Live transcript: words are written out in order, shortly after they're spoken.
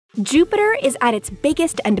Jupiter is at its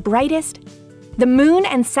biggest and brightest, the Moon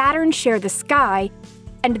and Saturn share the sky,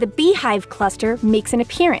 and the Beehive Cluster makes an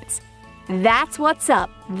appearance. That's what's up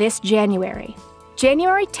this January.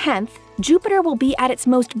 January 10th, Jupiter will be at its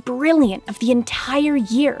most brilliant of the entire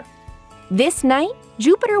year. This night,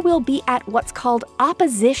 Jupiter will be at what's called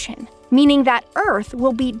opposition, meaning that Earth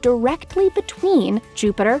will be directly between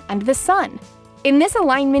Jupiter and the Sun. In this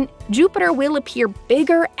alignment, Jupiter will appear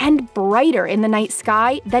bigger and brighter in the night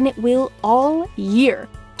sky than it will all year.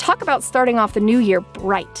 Talk about starting off the new year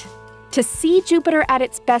bright. To see Jupiter at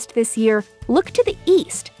its best this year, look to the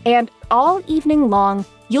east, and all evening long,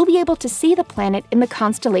 you'll be able to see the planet in the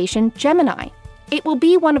constellation Gemini. It will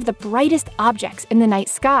be one of the brightest objects in the night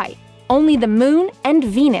sky. Only the Moon and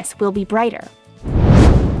Venus will be brighter.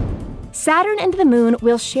 Saturn and the Moon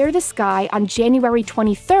will share the sky on January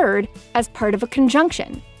 23rd as part of a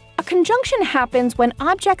conjunction. A conjunction happens when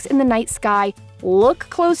objects in the night sky look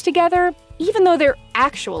close together, even though they're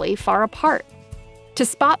actually far apart. To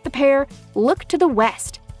spot the pair, look to the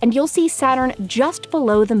west, and you'll see Saturn just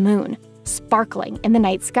below the Moon, sparkling in the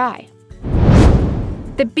night sky.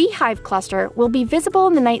 The Beehive Cluster will be visible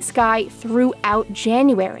in the night sky throughout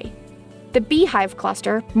January. The Beehive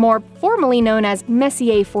Cluster, more formally known as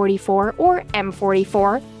Messier 44 or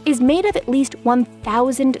M44, is made of at least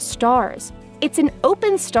 1,000 stars. It's an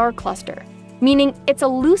open star cluster, meaning it's a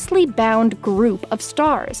loosely bound group of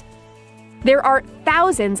stars. There are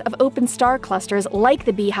thousands of open star clusters like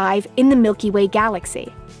the Beehive in the Milky Way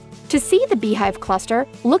galaxy. To see the Beehive Cluster,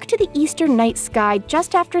 look to the eastern night sky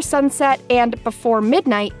just after sunset and before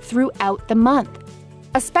midnight throughout the month.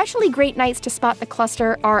 Especially great nights to spot the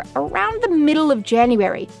cluster are around the middle of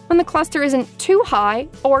January, when the cluster isn't too high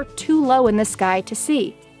or too low in the sky to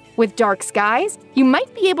see. With dark skies, you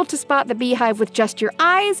might be able to spot the Beehive with just your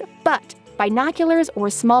eyes, but binoculars or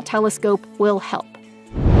a small telescope will help.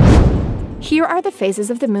 Here are the phases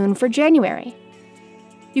of the Moon for January.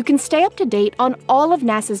 You can stay up to date on all of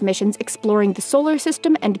NASA's missions exploring the solar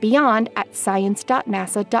system and beyond at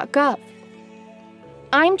science.nasa.gov.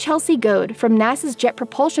 I'm Chelsea Goad from NASA's Jet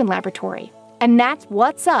Propulsion Laboratory, and that's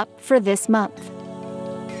what's up for this month.